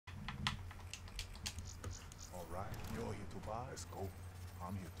Oh,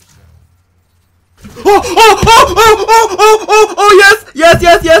 oh, oh, oh, oh, oh, oh, oh, yes, yes,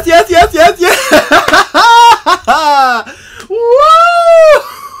 yes, yes, yes, yes, yes, yes. Woo!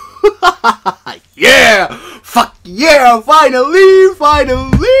 Yeah! Fuck yeah! Finally!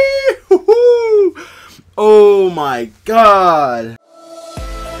 Finally! Oh my god!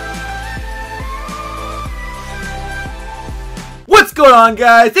 What's going on,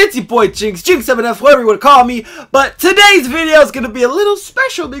 guys? It's your boy Jiynx, Jiynx7F, whatever you want to call me. But today's video is going to be a little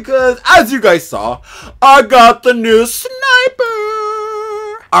special because, as you guys saw, I got the new sniper.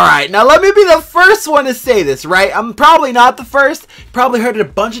 Alright, now let me be the first one to say this, right? I'm probably not the first. You probably heard it a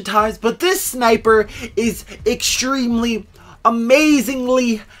bunch of times, but this sniper is extremely,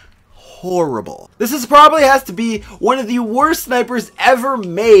 amazingly horrible. This probably has to be one of the worst snipers ever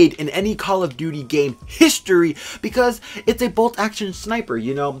made in any Call of Duty game history because it's a bolt action sniper,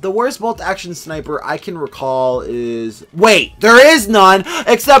 you know. The worst bolt action sniper I can recall is... Wait, there is none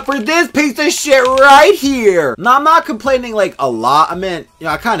except for this piece of shit right here. Now, I'm not complaining like a lot. I mean, you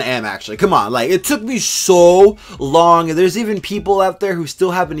know, I kind of am actually. Come on, like it took me so long and there's even people out there who still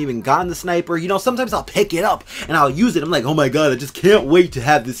haven't even gotten the sniper. You know, sometimes I'll pick it up and I'll use it. I'm like, oh my god, I just can't wait to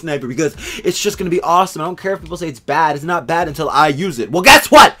have this sniper because it's just gonna be awesome. I don't care if people say it's bad. It's not bad until I use it. Well, guess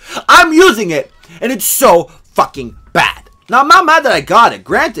what? I'm using it, and it's so fucking bad. Now, I'm not mad that I got it.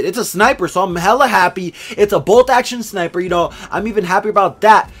 Granted, it's a sniper, so I'm hella happy. It's a bolt-action sniper, you know. I'm even happy about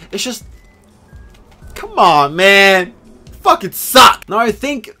that. It's just... Come on, man. Fucking suck. Now, I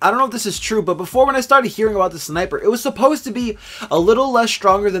don't know if this is true, but before when I started hearing about the sniper, it was supposed to be a little less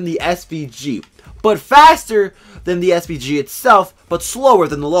stronger than the SVG, but faster than the SVG itself, but slower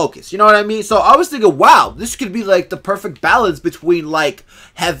than the Locust. You know what I mean? So I was thinking, wow, this could be like the perfect balance between like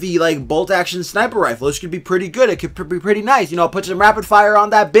heavy like bolt action sniper rifle. This could be pretty good. It could be pretty nice. You know, put some rapid fire on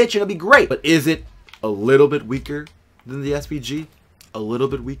that bitch and it'll be great. But is it a little bit weaker than the SVG? A little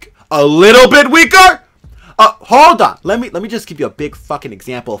bit weak? A little bit weaker? Hold on. Let me just give you a big fucking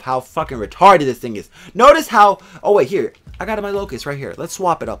example of how fucking retarded this thing is. Notice how... Oh, wait, here. I got my Locust right here. Let's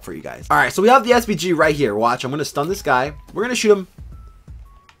swap it up for you guys. Alright, so we have the SVG right here. Watch, I'm going to stun this guy. We're going to shoot him.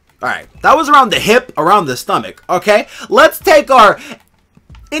 Alright, that was around the hip, around the stomach. Okay, let's take our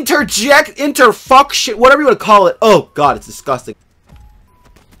interfuck shit, whatever you want to call it. Oh, God, it's disgusting.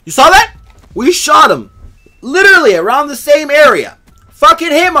 You saw that? We shot him. Literally around the same area.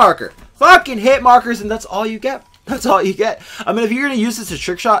 Fucking hit marker. Fucking hit markers, and that's all you get. That's all you get. I mean, if you're going to use this as a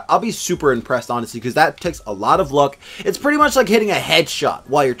trick shot, I'll be super impressed, honestly, because that takes a lot of luck. It's pretty much like hitting a headshot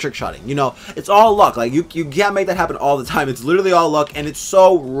while you're trick shotting. You know, it's all luck. Like, you can't make that happen all the time. It's literally all luck, and it's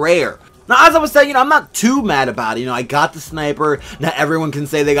so rare. Now, as I was saying, you know, I'm not too mad about it. You know, I got the sniper. Not everyone can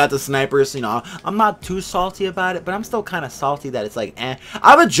say they got the snipers. You know, I'm not too salty about it, but I'm still kind of salty that it's like, eh.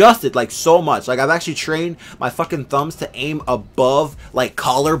 I've adjusted, like, so much. Like, I've actually trained my fucking thumbs to aim above, like,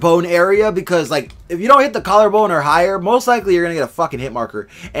 collarbone area because, like, if you don't hit the collarbone or higher, most likely you're going to get a fucking hit marker.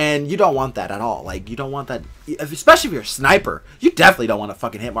 And you don't want that at all. Like, you don't want that, especially if you're a sniper. You definitely don't want a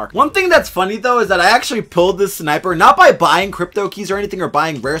fucking hit marker. One thing that's funny, though, is that I actually pulled this sniper, not by buying crypto keys or anything or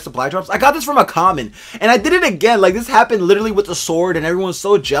buying rare supply drops. I got this from a common. And I did it again. Like, this happened literally with the sword, and everyone was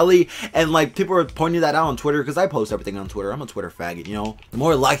so jelly. And, like, people were pointing that out on Twitter because I post everything on Twitter. I'm a Twitter faggot, you know? The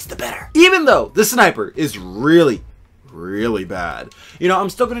more likes, the better. Even though the sniper is really bad, you know, I'm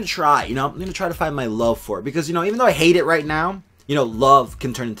still gonna try. You know, I'm gonna try to find my love for it because, you know, even though I hate it right now, you know, love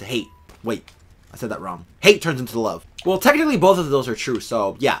can turn into hate. Wait, I said that wrong. Hate turns into love. Well, technically both of those are true,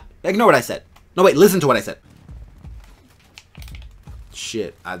 so yeah, ignore what I said. No, wait, listen to what I said.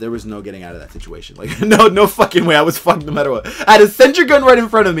 Shit, there was no getting out of that situation. Like, no fucking way. I was fucked no matter what. I had a sentry gun right in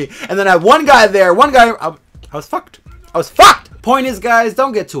front of me, and then I had one guy there, I was fucked. I was fucked! Point is, guys,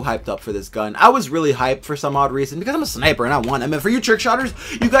 don't get too hyped up for this gun. I was really hyped for some odd reason because I'm a sniper and I won. I mean, for you trick shotters,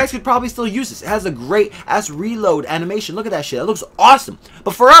 you guys could probably still use this. It has a great ass reload animation. Look at that shit. It looks awesome.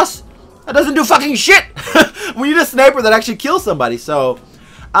 But for us, that doesn't do fucking shit. We need a sniper that actually kills somebody. So,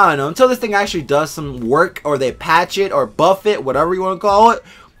 I don't know. Until this thing actually does some work or they patch it or buff it, whatever you want to call it,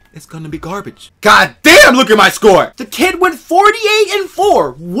 it's gonna be garbage. God damn, look at my score! The kid went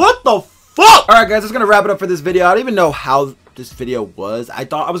 48-4. What the fuck? Alright, guys, that's gonna wrap it up for this video. I don't even know how this video was. I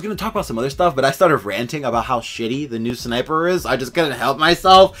thought I was gonna talk about some other stuff, but I started ranting about how shitty the new sniper is. I just couldn't help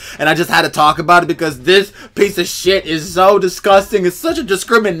myself, and I just had to talk about it because this piece of shit is so disgusting. It's such a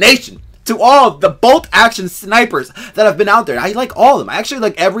discrimination to all the bolt action snipers that have been out there. I like all of them. I actually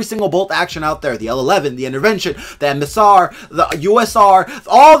like every single bolt action out there. The L11, the Intervention, the MSR, the USR,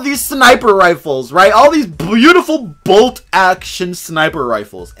 all these sniper rifles, right? All these beautiful bolt action sniper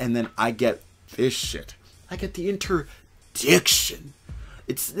rifles. And then I get this shit. I get the interdiction.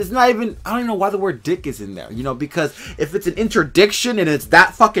 It's not even, I don't even know why the word dick is in there, you know, because if it's an interdiction and it's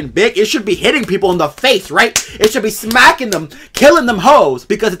that fucking big, it should be hitting people in the face, right? It should be smacking them, killing them hoes,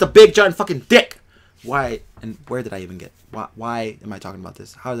 because it's a big giant fucking dick. Why, and where did I even get, why am I talking about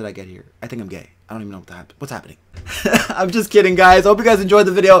this? How did I get here? I think I'm gay. I don't even know what's happening. I'm just kidding, guys. Hope you guys enjoyed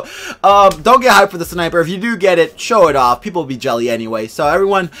the video. Don't get hyped for the sniper. If you do get it, show it off. People will be jelly anyway. So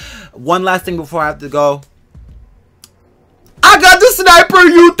everyone, one last thing before I have to go. I got the sniper,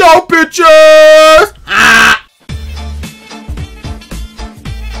 you dope bitches! Ah!